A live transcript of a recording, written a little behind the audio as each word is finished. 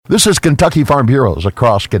This is Kentucky Farm Bureaus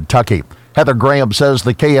across Kentucky. Heather Graham says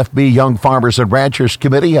the KFB Young Farmers and Ranchers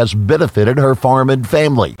Committee has benefited her farm and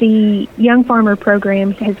family. The Young Farmer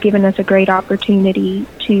Program has given us a great opportunity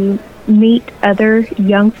to meet other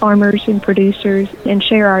young farmers and producers and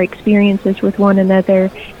share our experiences with one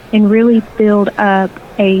another and really build up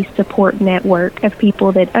a support network of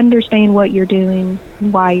people that understand what you're doing,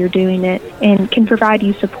 why you're doing it, and can provide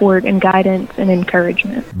you support and guidance and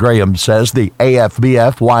encouragement. Graham says the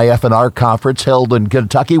AFBF YF&R conference held in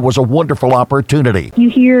Kentucky was a wonderful opportunity. You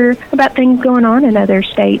hear about things going on in other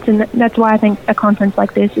states, and that's why I think a conference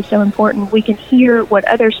like this is so important. We can hear what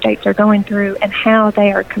other states are going through and how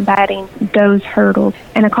they are combating those hurdles.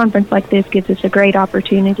 And a conference like this gives us a great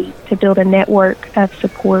opportunity to build a network of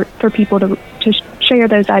support for people to share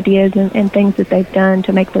those ideas and things that they've done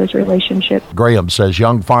to make those relationships. Graham says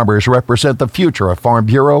young farmers represent the future of Farm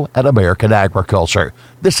Bureau and American agriculture.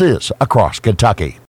 This is Across Kentucky.